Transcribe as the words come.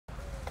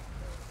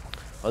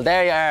Well,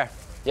 there you are.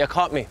 You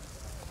caught me.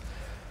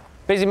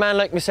 Busy man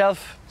like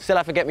myself, still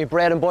have to get me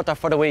bread and butter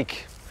for the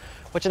week.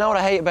 But you know what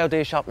I hate about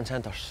these shopping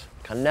centres?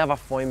 Can never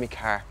find me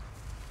car.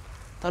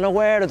 Don't know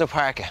where to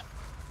park it.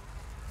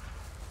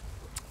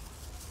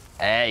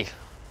 Hey,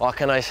 what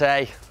can I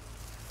say?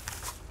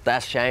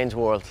 That's Shane's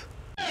world.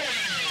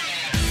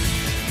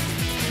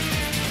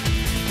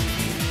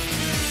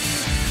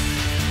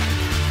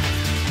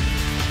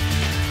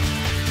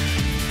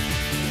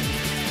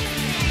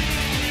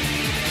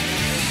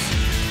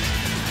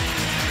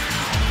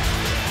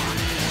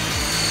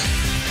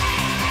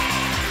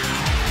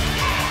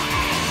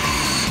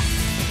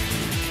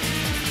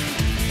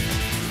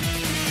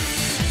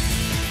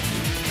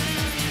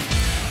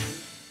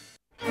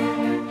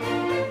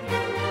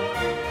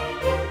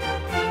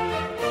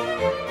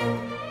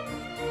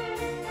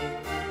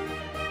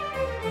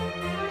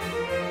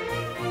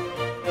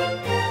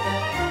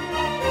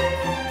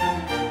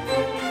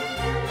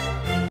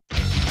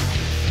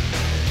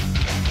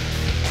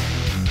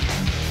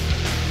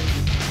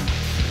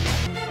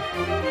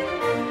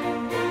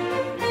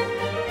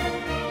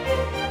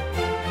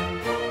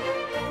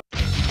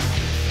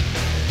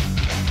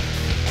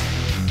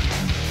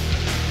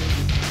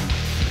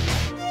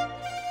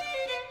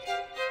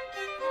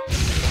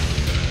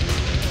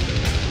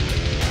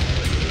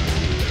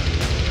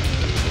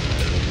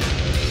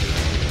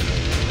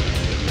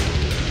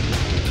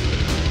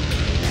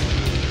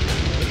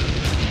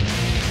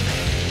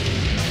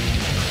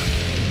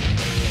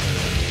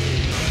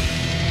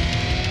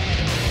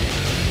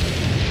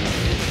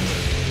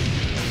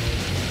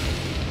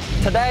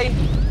 Today,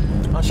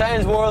 on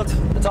Shane's World,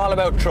 it's all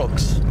about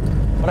trucks.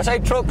 When I say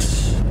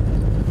trucks,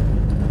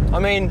 I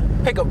mean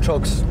pickup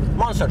trucks,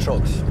 monster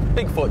trucks,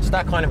 Bigfoots,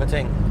 that kind of a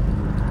thing.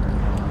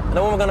 And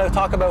the one we're going to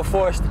talk about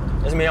first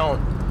is my own.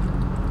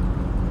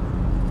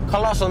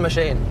 Colossal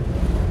machine.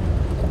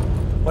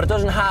 But it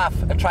doesn't half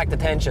attract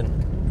attention.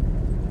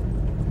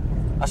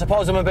 I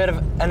suppose I'm a bit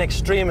of an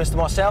extremist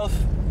myself,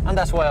 and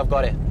that's why I've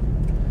got it.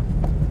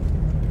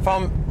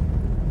 From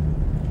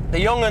the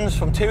young'uns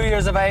from 2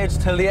 years of age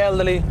till the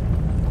elderly,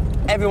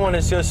 everyone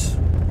is just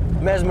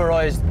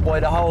mesmerised by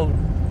the whole,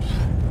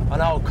 I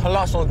know,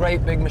 colossal,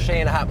 great big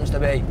machine it happens to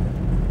be.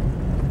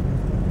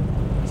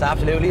 It's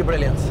absolutely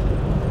brilliant.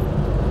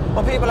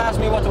 When people ask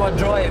me what do I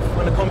drive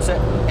when it comes to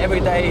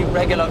everyday,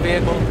 regular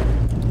vehicle,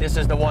 this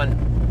is the one.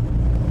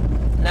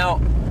 Now,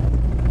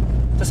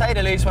 to say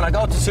the least, when I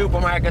go to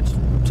supermarkets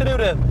to do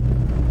the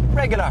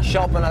regular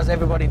shopping as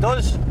everybody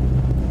does,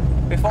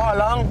 before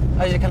long,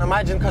 as you can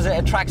imagine, because it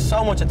attracts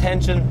so much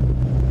attention,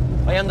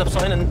 I end up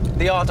signing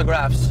the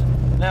autographs.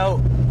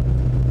 Now,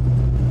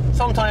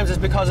 sometimes it's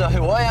because of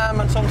who I am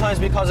and sometimes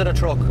because of the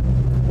truck.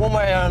 One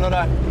way or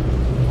another,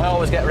 I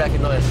always get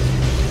recognised.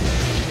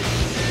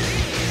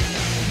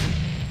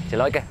 Do you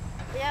like it?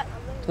 Yeah.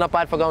 It's not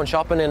bad for going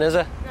shopping in, is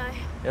it? No.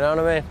 You know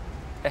what I mean?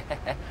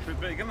 Pretty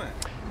big, isn't it?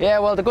 Yeah,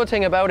 well, the good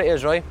thing about it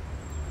is, right,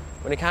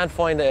 when you can't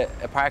find a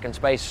parking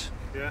space,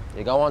 yeah,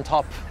 you go on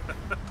top,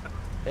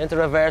 into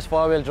reverse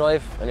four-wheel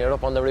drive, and you're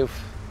up on the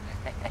roof.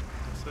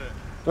 That's it.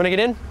 You want to get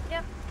in?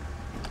 Yeah.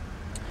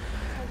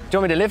 Do you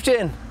want me to lift you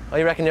in? Or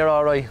you reckon you're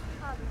all right?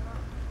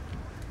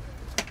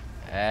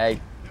 Hey,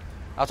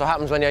 that's what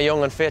happens when you're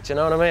young and fit, you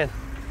know what I mean?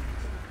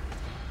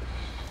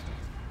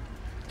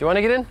 Do you want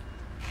to get in?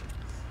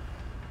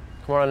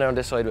 Come on down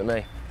this side with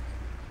me.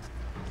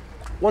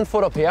 1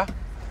 foot up here.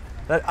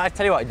 Now, I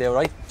tell you what I do,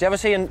 right? Do you ever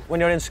see when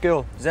you're in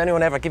school, does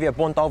anyone ever give you a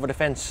bunt over the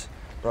fence?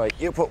 Right,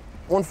 you put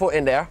 1 foot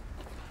in there.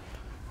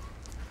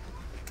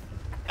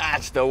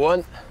 That's the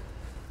one.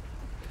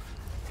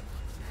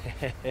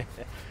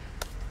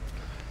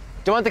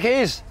 Do you want the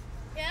keys?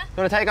 Yeah. You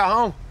want to take her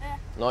home? Yeah.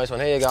 Nice one,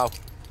 here you go.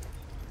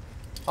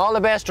 All the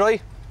best,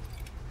 right?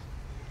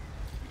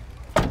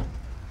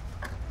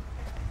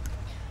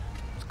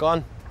 It's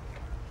gone.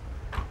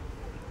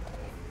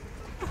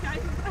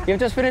 You've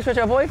just finished with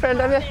your boyfriend,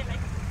 have you?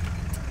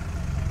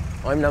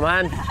 I'm the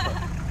man.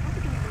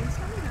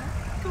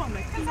 Come on,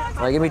 mate.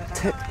 Right, give me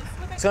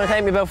it's going to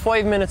take me about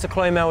 5 minutes to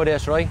climb out of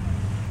this, right?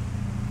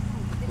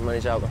 I'm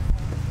only joking.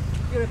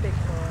 You're a big boy.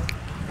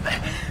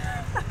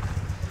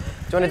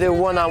 Do you want to do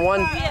one-on-one?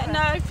 Yeah,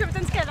 no, put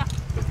them together.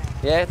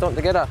 Yeah, done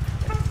together.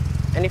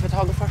 Any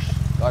photographers?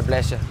 God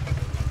bless you.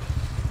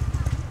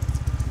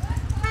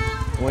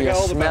 Well, you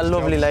smell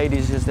lovely,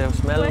 ladies. You still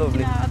smell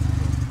lovely.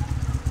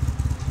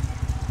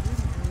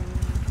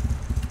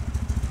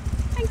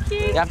 Thank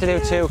you. You have to do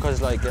two, because,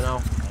 like, you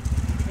know.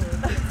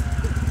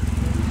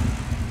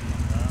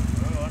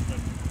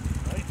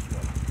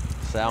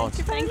 Sound.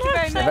 Thank you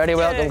very much. You're very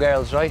welcome,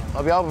 girls, right?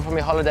 I'll be over for my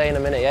holiday in a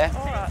minute, yeah?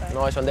 All right, then.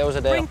 Nice one, there was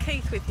a deal. Bring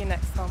Keith with you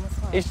next time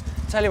as well. He's,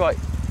 tell you what,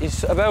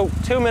 he's about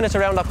 2 minutes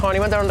around that corner. He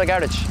went down to the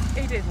garage.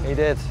 He didn't? He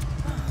did.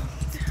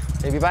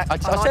 He'll be back.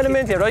 I'll send him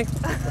in to you, right?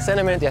 I'll send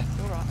him in to you.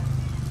 All right.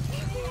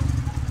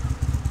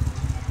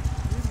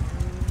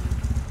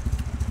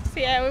 So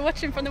yeah, we're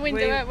watching from the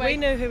window, weren't we? We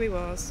knew who he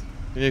was.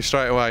 You knew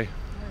straight away.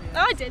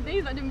 No, I didn't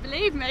either, I didn't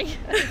believe me.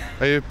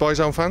 Are you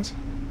Boyzone fans?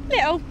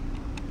 Little.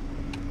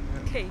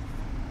 Keith.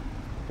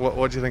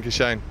 What do you think of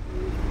Shane?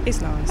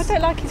 He's nice. I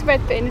don't like his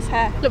red bit in his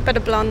hair. Look better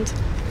blonde.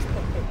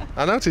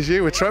 I noticed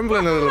you were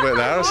trembling a little bit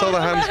there. I saw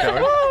the hands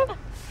going.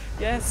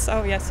 Yes,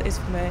 oh yes, it is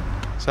for me.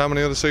 So how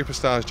many other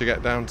superstars do you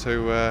get down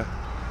to a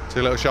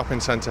little shopping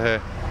centre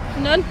here?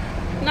 None.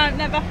 No,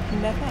 never.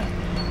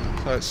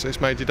 Never. So it's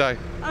made your day?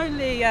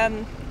 Only,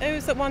 who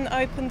was the one that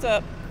opened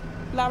up?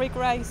 Larry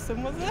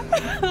Grayson, was it?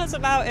 That's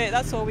about it.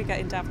 That's all we get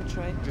in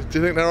Daventry. Do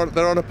you think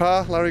they're on a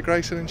par, Larry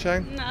Grayson and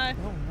Shane? No.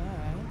 Oh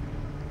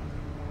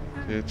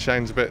no. Yeah,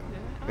 Shane's a bit,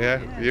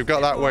 yeah, you've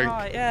got that wink.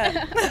 Right,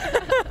 yeah.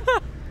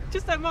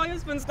 Just that my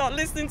husband's not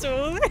listening to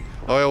all this.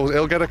 Oh,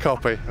 he'll get a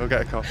copy. He'll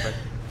get a copy.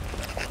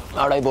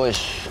 All right, boys.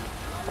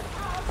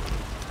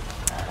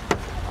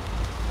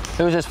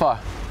 Who's this for?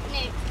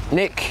 Nick.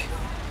 Nick.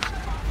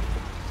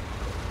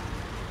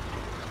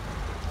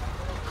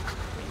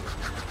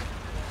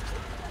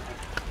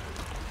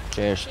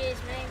 Cheers. Cheers,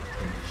 mate.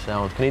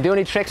 Sound. Can you do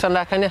any tricks on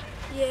that, can you?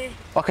 Yeah.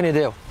 What can you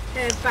do?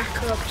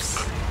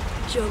 Backups,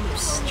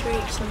 jumps,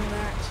 tricks and all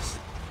that.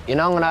 You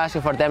know I'm going to ask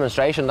you for a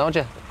demonstration, don't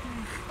you?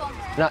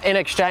 No, in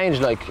exchange,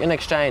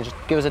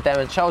 give us a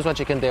demo. Show us what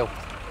you can do.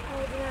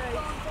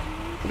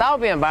 That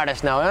would be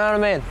embarrassed now, you know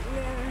what I mean?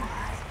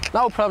 Yeah.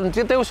 No problem.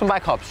 Do some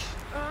back hops.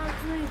 Can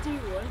I do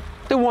one?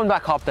 Do one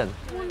back hop then.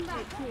 One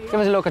back here. Give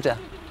us a look at you.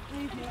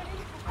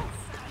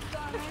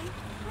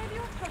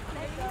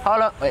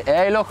 Hold on. Wait,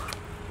 hey, look.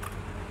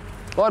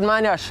 Good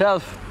man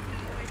yourself.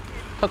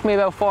 Took me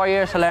about 4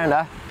 years to learn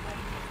that.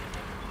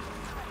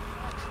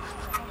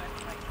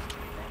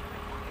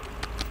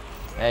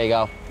 There you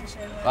go.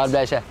 God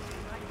bless you.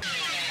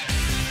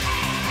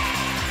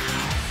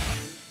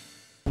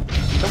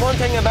 The one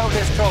thing about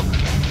this truck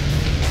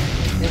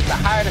is the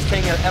hardest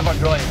thing you'll ever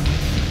drive.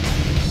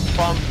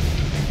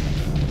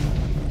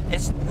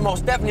 It's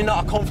most definitely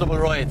not a comfortable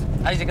ride.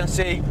 As you can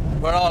see,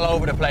 we're all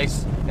over the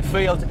place. It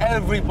feels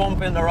every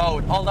bump in the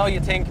road. Although you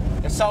think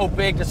it's so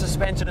big, the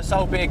suspension is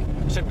so big,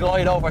 you should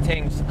glide over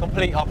things.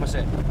 Complete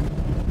opposite.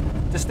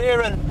 The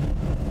steering,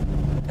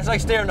 it's like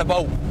steering a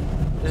boat.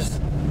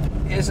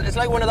 It's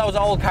like one of those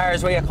old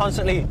cars where you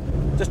constantly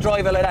just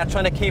drive it like that,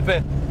 trying to keep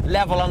it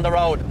level on the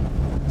road.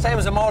 Same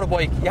as a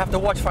motorbike, you have to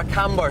watch for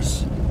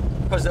cambers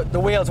because the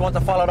wheels want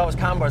to follow those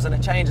cambers and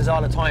it changes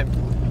all the time.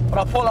 But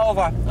I'll pull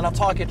over and I'll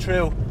talk you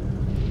through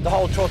the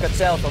whole truck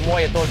itself and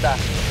why it does that.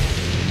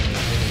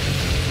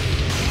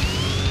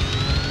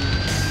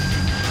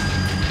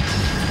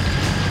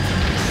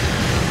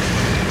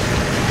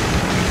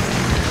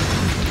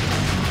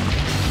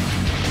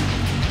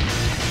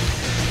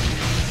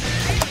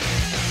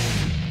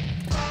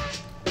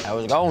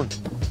 How's it going?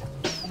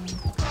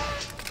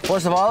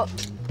 First of all,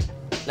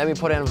 let me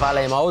put it in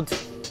valet mode.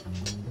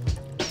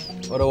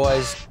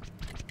 Otherwise,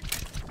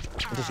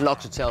 it just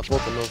locks itself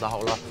up and does the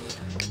whole lot.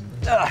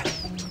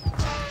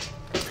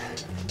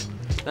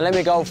 Now let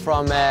me go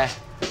from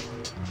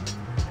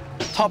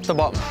top to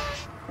bottom.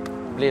 I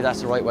believe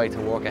that's the right way to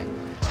work it.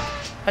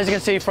 As you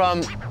can see,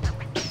 from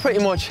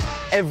pretty much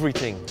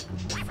everything,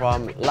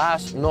 from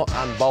last nut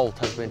and bolt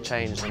has been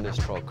changed on this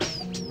truck.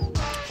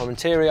 From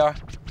interior,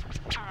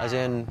 as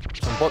in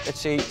some bucket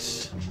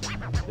seats,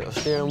 little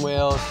steering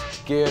wheels,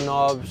 gear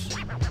knobs,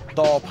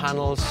 door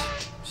panels,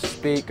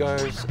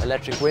 speakers,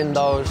 electric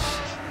windows.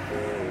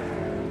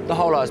 The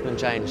whole lot has been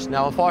changed.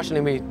 Now,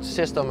 unfortunately, my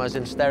system, as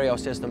in stereo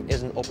system,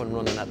 isn't up and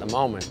running at the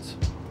moment.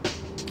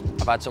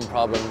 I've had some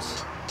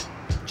problems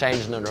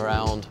changing it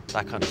around,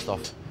 that kind of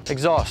stuff.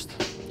 Exhaust,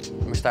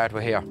 let me start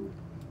with here.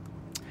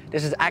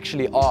 This is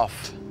actually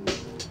off.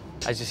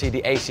 As you see,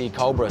 the AC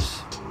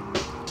Cobras.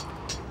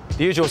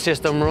 The usual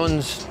system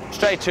runs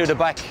straight through the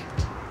back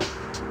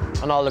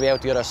and all the way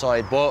out the other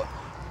side, but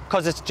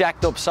because it's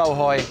jacked up so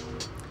high,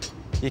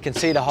 you can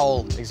see the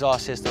whole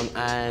exhaust system,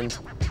 and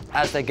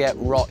as they get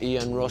rotty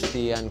and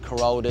rusty and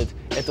corroded,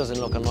 it doesn't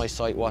look a nice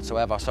sight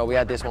whatsoever. So we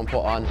had this one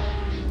put on,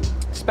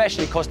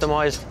 specially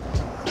customized,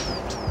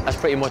 as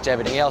pretty much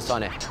everything else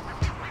on it.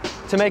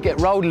 To make it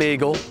road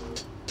legal,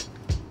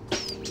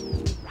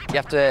 you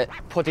have to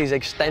put these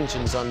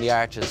extensions on the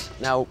arches.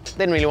 Now,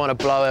 didn't really want to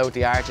blow out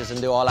the arches and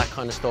do all that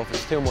kind of stuff.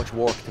 It's too much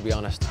work, to be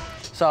honest.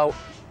 So,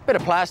 bit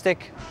of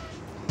plastic,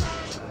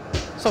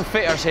 some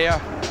fitters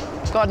here.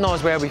 God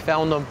knows where we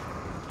found them,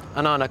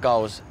 and on it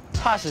goes.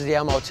 Passes the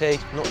MOT,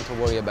 nothing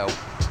to worry about.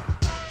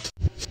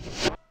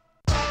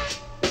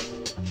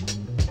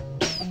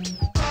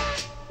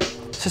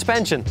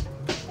 Suspension.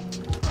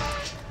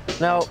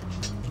 Now,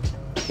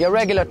 your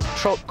regular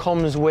truck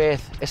comes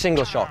with a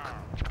single shock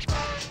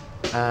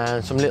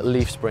and some little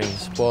leaf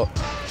springs, but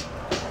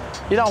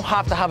you don't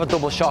have to have a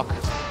double shock.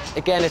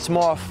 Again, it's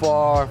more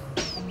for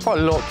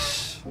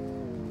looks,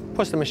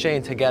 push the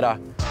machine together.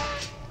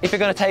 If you're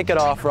going to take it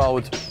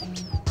off-road,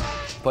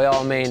 by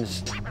all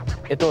means,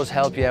 it does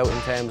help you out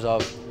in terms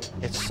of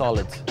it's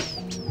solid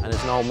and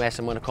there's no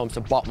messing when it comes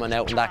to bottoming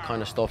out and that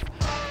kind of stuff.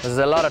 There's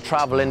a lot of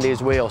travel in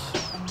these wheels.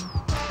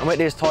 And with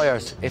these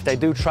tyres, if they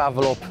do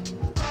travel up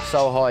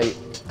so high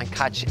and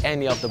catch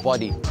any of the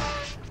body,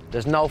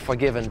 there's no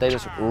forgiving, they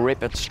just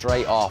rip it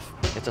straight off.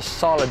 It's a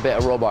solid bit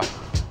of rubber.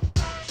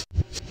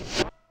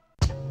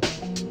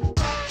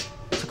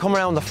 To come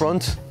around the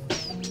front,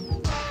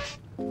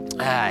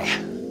 Aye.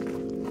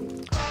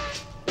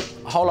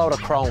 A whole load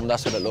of chrome,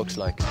 that's what it looks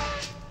like.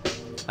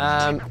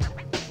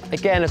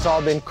 Again, it's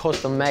all been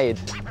custom made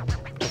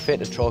to fit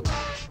the truck.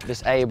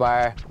 This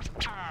A-bar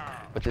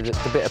with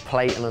the bit of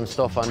plating and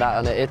stuff on that,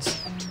 and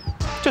it's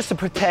just to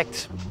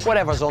protect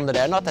whatever's under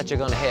there. Not that you're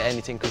going to hit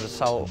anything because it's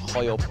so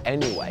high up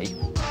anyway.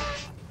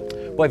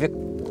 But if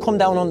you come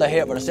down under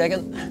here for a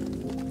second,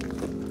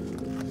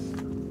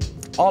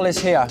 all this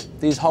here,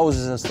 these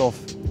hoses and stuff,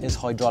 is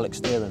hydraulic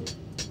steering.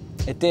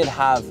 It did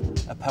have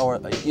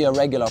a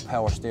regular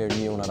power steering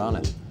unit on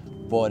it,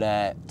 but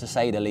to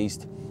say the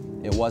least,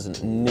 it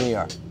wasn't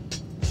near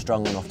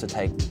strong enough to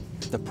take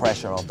the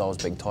pressure off those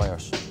big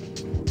tyres.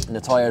 And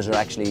the tyres are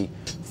actually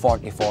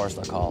 44s,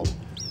 they're called,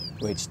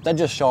 which they're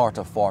just short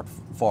of 4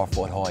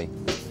 foot high,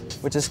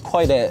 which is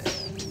quite a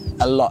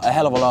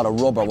hell of a lot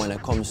of rubber when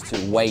it comes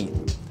to weight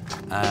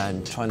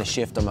and trying to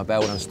shift them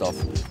about and stuff.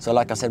 So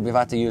like I said, we've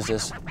had to use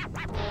this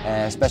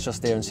special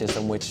steering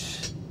system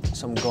which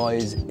some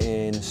guys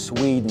in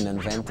Sweden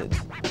invented,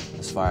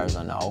 as far as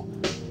I know,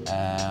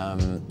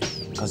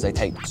 because they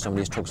take some of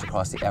these trucks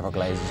across the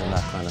Everglades and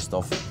that kind of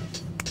stuff.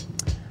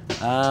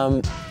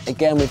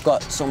 Again, we've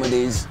got some of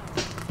these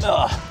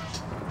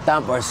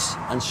dampers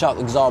and shock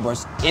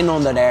absorbers in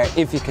under there,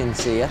 if you can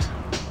see it.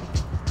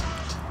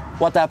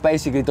 What that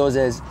basically does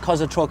is, because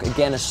the truck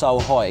again is so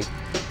high,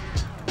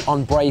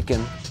 on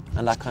braking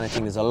and that kind of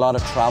thing, there's a lot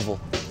of travel.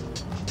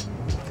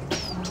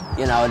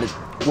 You know,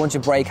 once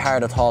you brake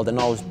hard at all, the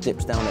nose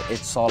dips down,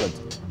 it's solid.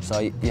 So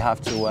you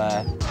have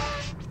to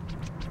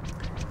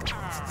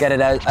get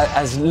it out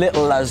as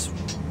little as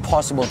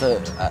possible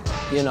to,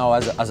 you know,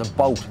 as a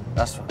boat.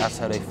 That's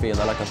how they feel.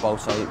 They're like a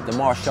boat. So the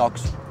more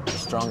shocks, the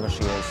stronger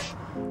she is.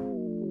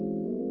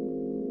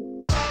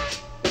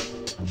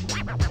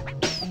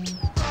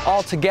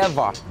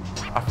 Altogether,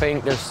 I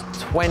think there's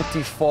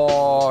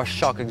 24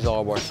 shock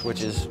absorbers,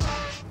 which is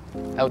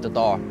out the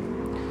door.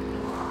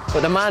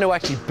 But the man who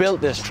actually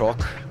built this truck,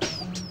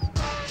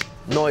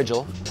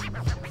 Nigel,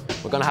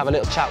 we're going to have a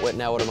little chat with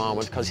now at the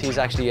moment, because he's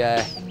actually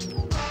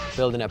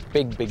building a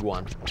big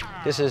one.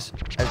 This is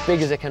as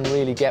big as it can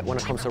really get when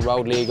it comes to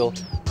road legal.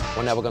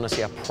 We're never going to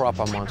see a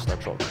proper monster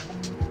truck.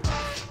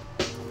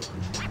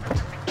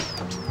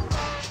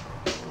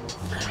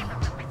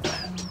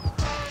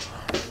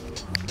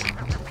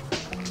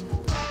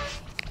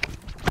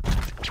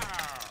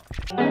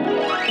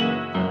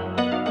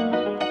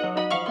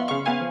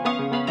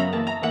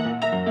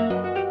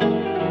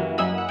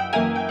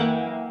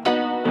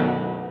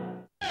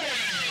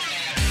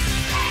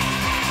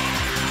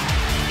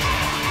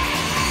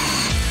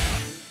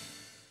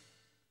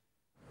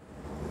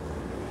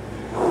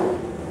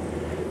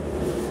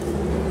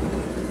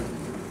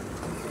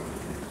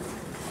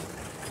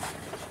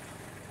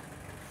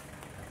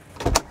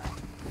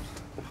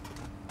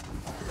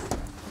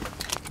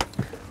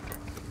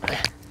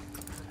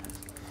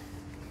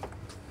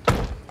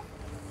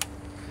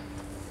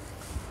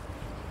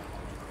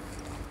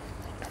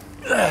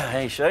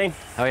 Hey Shane.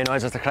 How are you,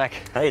 Nigel? What's the crack?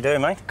 How you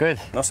doing, mate? Good.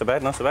 Not so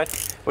bad, not so bad.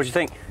 What do you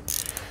think?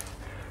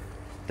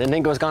 Didn't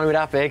think it was going to be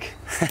that big,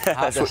 I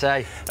have to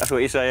say. That's what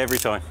you say every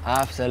time.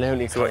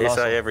 Absolutely. That's what you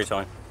say every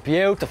time.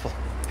 Beautiful,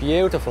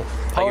 beautiful.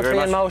 Poetry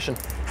in motion.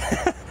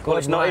 Well,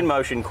 it's not in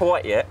motion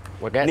quite yet.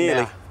 We're getting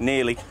there.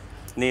 Nearly.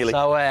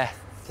 So,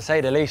 to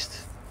say the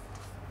least,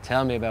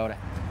 tell me about it.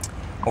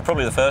 Well,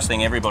 probably the first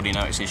thing everybody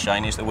notices,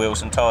 Shane, is the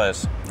wheels and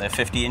tyres. They're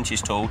 50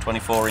 inches tall,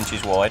 24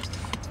 inches wide.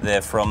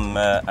 They're from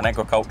an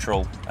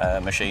agricultural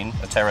machine,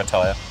 a Terra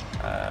tyre.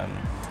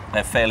 They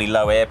have fairly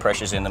low air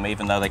pressures in them,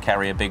 even though they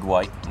carry a big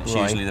weight. It's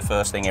usually the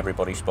first thing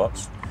everybody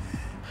spots.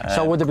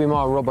 So would there be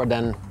more rubber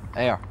than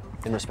air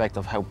in respect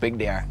of how big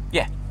they are?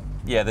 Yeah,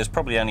 there's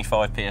probably only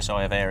 5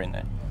 psi of air in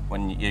there,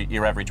 when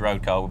your average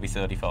road car would be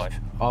 35.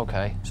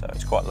 Okay. So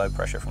it's quite low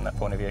pressure from that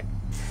point of view.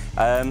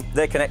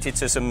 They're connected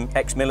to some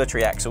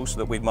ex-military axles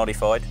that we've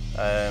modified,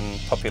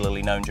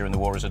 popularly known during the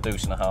war as a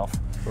deuce and a half.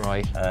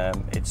 Right.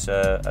 It's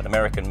an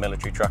American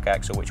military truck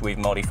axle which we've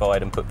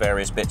modified and put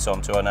various bits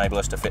on to enable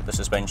us to fit the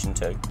suspension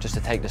to. Just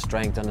to take the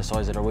strength and the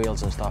size of the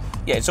wheels and stuff?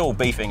 Yeah, it's all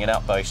beefing it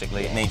up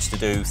basically. It needs to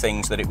do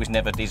things that it was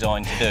never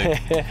designed to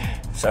do.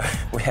 So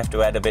we have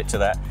to add a bit to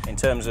that. In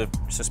terms of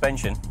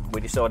suspension,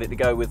 we decided to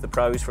go with the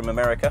pros from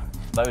America.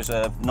 Those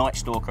are Night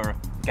Stalker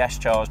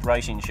gas-charged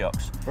racing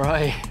shocks.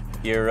 Right.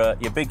 Your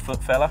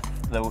Bigfoot fella,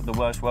 the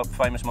worst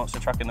famous monster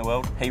truck in the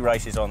world, he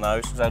races on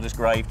those. So does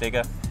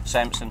Gravedigger,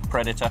 Samson,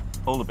 Predator,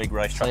 all the big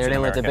race trucks in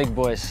America. So you're in with the big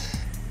boys?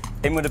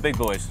 In with the big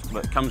boys,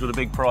 but it comes with a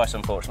big price,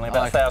 unfortunately,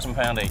 about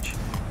 £1,000 each.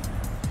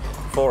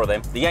 4 of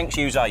them. The Yanks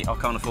use 8, I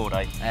can't afford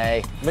 8.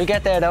 Hey, we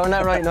get there though, isn't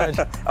that right,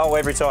 Nigel? Oh,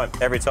 every time,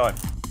 every time.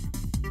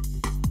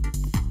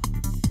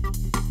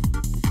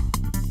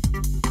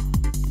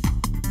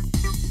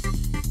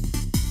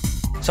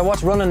 So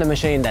what's running the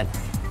machine then?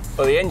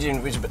 Well, the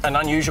engine was an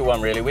unusual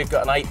one, really. We've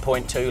got an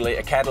 8.2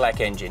 litre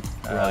Cadillac engine.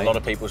 Right. A lot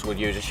of people would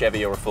use a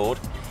Chevy or a Ford.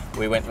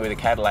 We went with a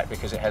Cadillac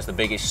because it has the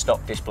biggest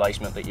stock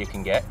displacement that you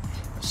can get.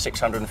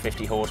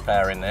 650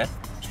 horsepower in there.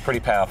 It's pretty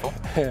powerful.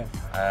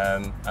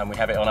 And we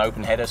have it on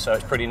open headers, so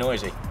it's pretty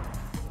noisy.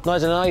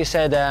 Nigel, I know you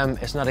said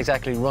it's not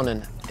exactly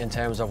running in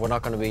terms of we're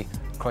not going to be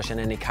crushing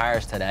any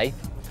cars today,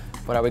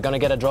 but are we going to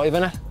get a drive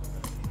in it?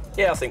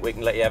 Yeah, I think we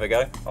can let you have a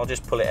go. I'll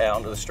just pull it out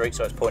onto the street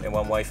so it's pointing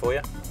one way for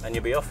you, and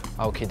you'll be off.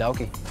 Okie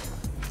dokie.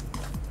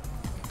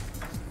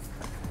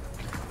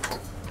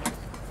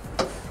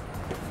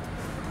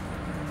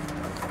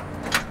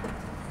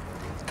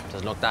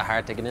 Doesn't look that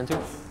hard to get into.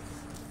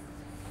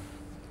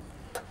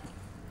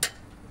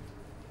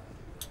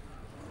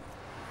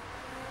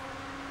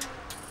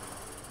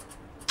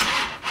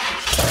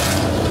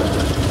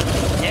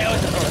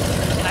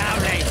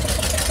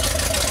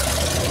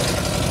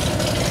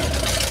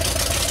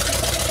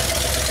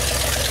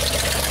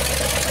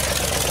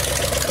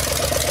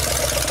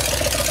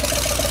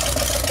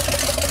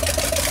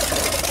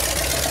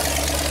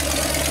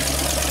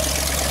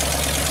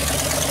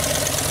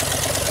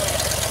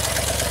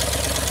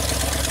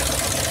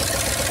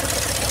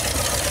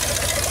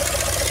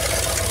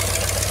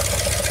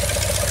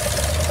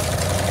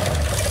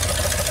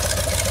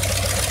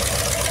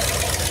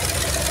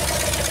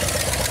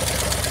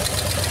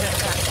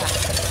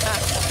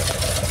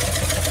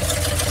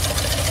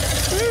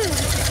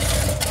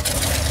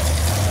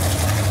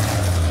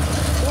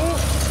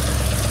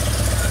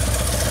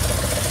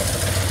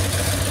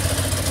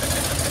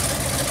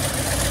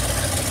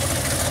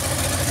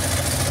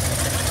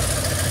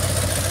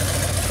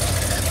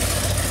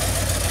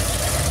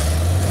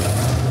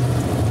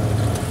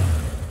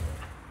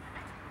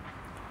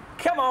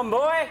 Come on,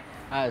 boy!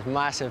 That is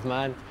massive,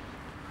 man.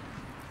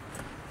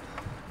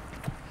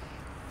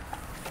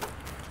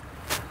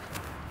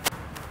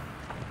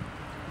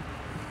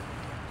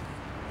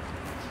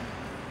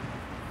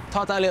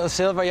 Thought that little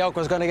silver yoke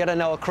was going to get a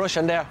no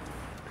crushing there.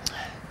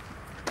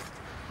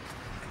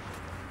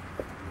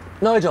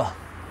 Nigel,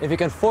 if you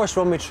can first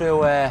run me through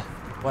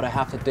what I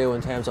have to do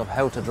in terms of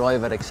how to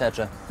drive it,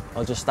 etc.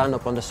 I'll just stand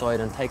up on the side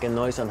and take it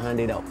nice and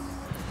handy now.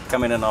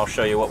 Come in and I'll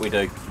show you what we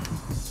do.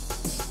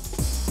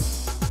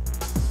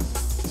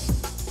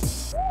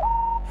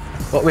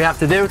 What we have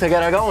to do to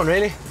get her going,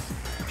 really?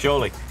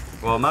 Surely.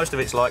 Well, most of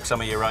it's like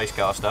some of your race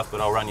car stuff, but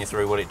I'll run you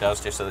through what it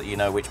does just so that you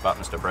know which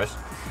buttons to press.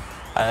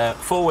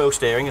 Four-wheel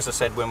steering, as I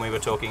said when we were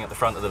talking at the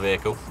front of the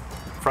vehicle.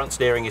 Front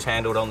steering is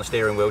handled on the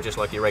steering wheel, just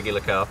like your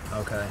regular car.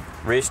 Okay.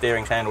 Rear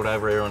steering's handled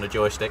over here on a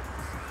joystick.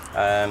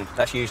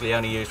 That's usually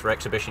only used for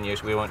exhibition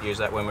use. We won't use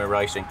that when we're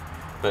racing,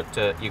 but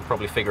you can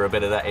probably figure a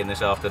bit of that in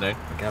this afternoon.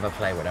 We can have a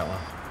play with that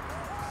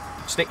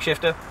one. Stick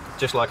shifter,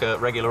 just like a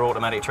regular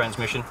automatic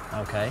transmission.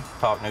 Okay.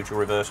 Park neutral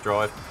reverse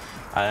drive.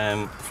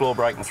 Floor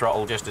brake and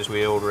throttle, just as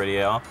we already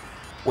are.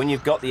 When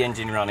you've got the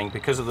engine running,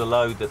 because of the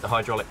load that the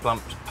hydraulic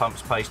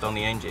pumps placed on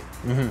the engine,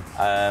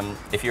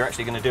 if you're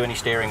actually going to do any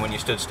steering when you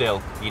stood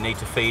still, you need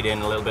to feed in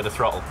a little bit of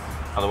throttle.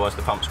 Otherwise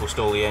the pumps will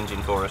stall the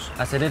engine for us.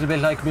 That's a little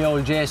bit like my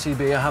old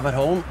JCB I have at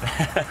home.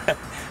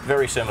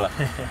 Very similar.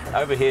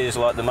 Over here is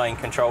like the main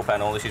control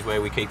panel. This is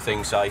where we keep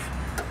things safe.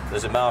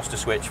 There's a master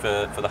switch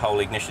for the whole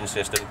ignition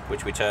system,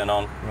 which we turn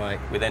on. Right.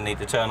 We then need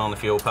to turn on the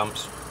fuel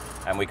pumps,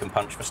 and we can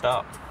punch for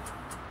start.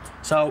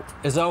 So,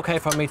 is it okay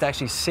for me to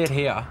actually sit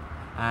here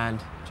and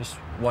just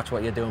watch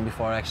what you're doing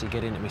before I actually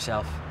get into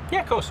myself?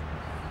 Yeah, of course.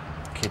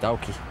 Okie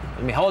dokie.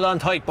 Let me hold on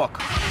tight, Buck.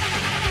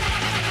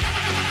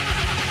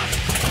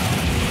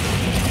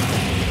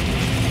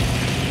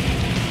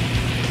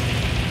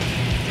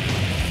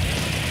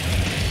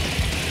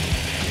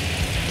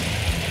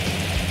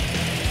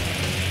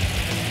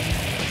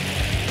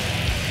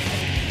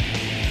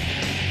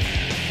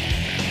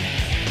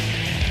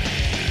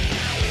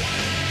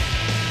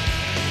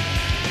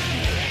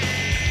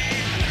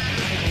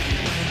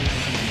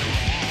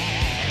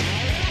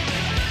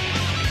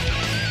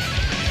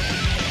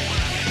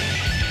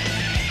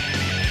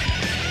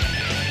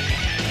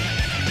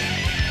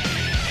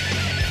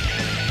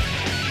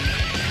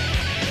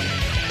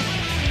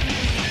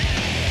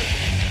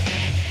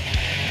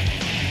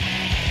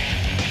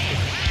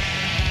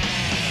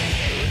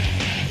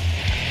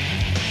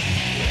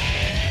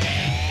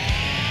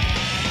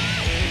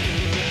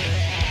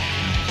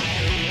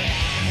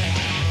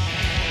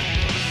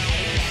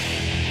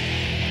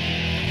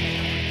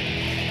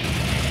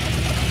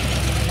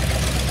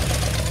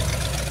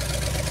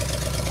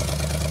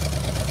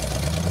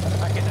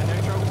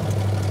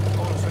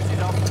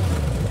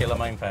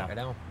 Main power. Right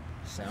down.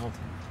 Sound.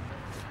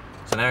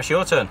 So now it's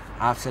your turn.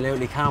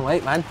 Absolutely can't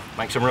wait, man.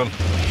 Make some room.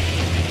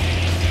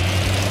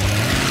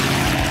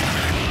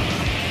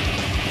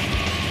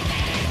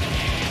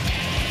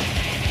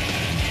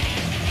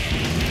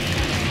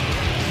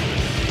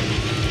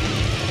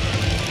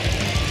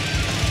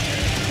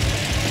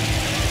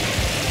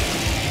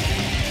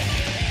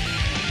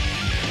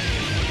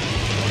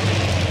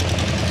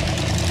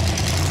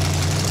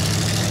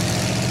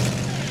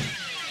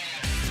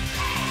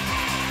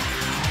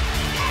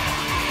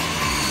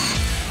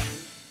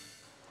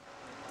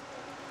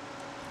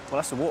 Well,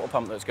 that's the water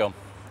pump that's gone.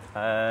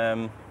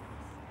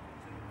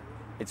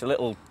 It's a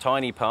little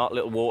tiny part,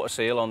 little water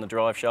seal on the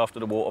drive shaft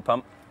of the water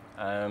pump.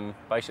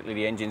 Basically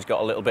the engine's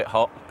got a little bit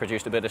hot,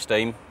 produced a bit of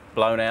steam,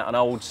 blown out an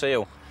old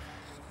seal.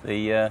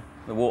 The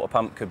The water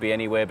pump could be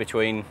anywhere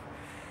between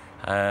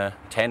 10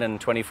 and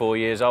 24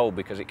 years old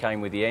because it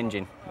came with the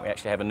engine. We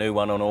actually have a new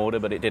one on order,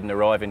 but it didn't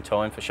arrive in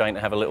time for Shane to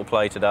have a little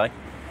play today.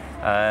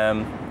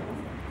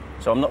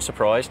 So I'm not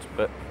surprised,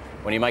 but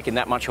when you're making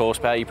that much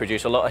horsepower, you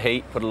produce a lot of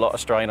heat, put a lot of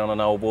strain on an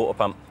old water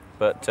pump.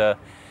 But at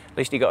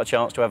least he got a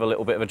chance to have a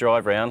little bit of a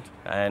drive round,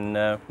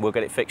 and we'll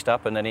get it fixed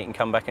up, and then he can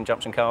come back and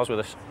jump some cars with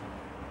us.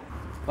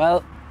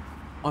 Well,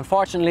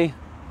 unfortunately,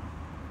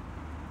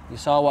 you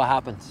saw what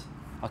happens.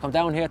 I come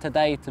down here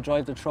today to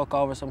drive the truck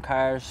over some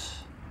cars.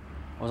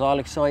 I was all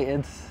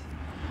excited,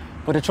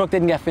 but the truck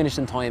didn't get finished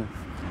in time.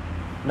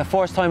 And the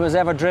first time it was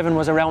ever driven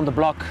was around the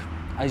block,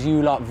 as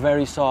you lot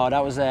very saw.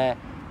 That was the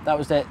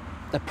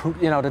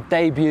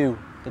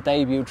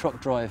debut truck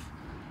drive,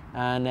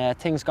 and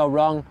things go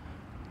wrong.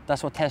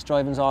 That's what test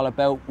driving's all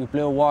about. We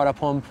blew a water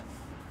pump.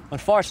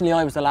 Unfortunately,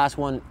 I was the last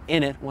one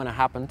in it when it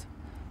happened.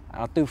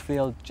 I do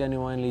feel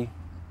genuinely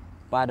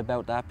bad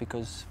about that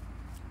because,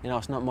 you know,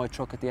 it's not my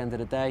truck at the end of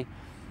the day.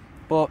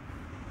 But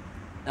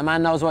the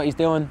man knows what he's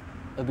doing.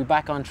 They'll be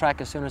back on track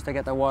as soon as they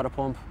get their water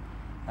pump.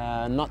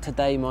 Not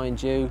today,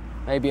 mind you,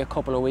 maybe a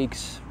couple of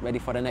weeks, ready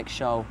for the next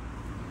show.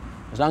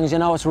 As long as you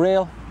know it's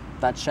real,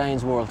 that's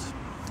Shane's world.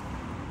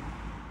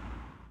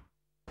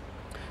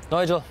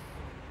 Nigel,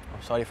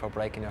 I'm sorry for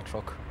breaking your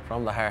truck,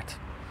 from the heart.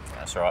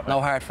 That's all right, mate. No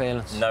hard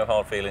feelings. No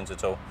hard feelings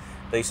at all.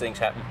 These things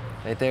happen.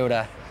 They do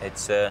that.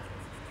 It's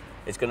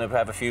going to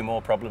have a few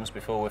more problems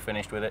before we're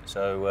finished with it,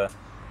 so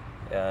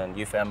and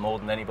you found more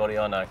than anybody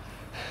I know.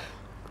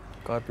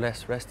 God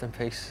bless, rest in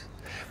peace.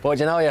 But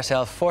you know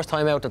yourself, first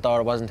time out the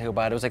door, it wasn't too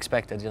bad. It was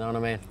expected, you know what I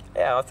mean?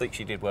 Yeah, I think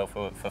she did well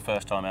for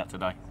first time out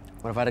today.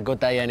 Well, I've had a good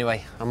day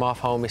anyway. I'm off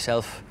home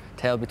myself,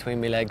 tail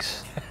between my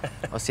legs.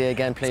 I'll see you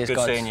again, please, It's good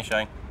God. seeing you,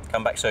 Shane.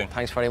 Come back soon.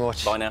 Thanks very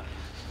much. Bye now.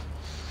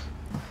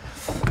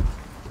 To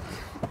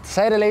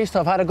say the least,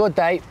 I've had a good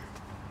day.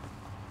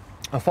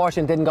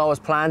 Unfortunately, it didn't go as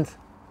planned.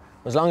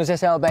 As long as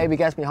this old baby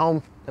gets me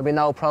home, there'll be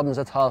no problems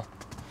at all.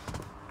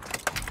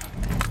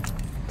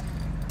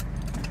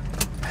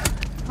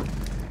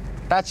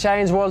 That's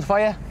Shane's world for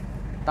you.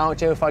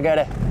 Don't you forget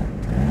it.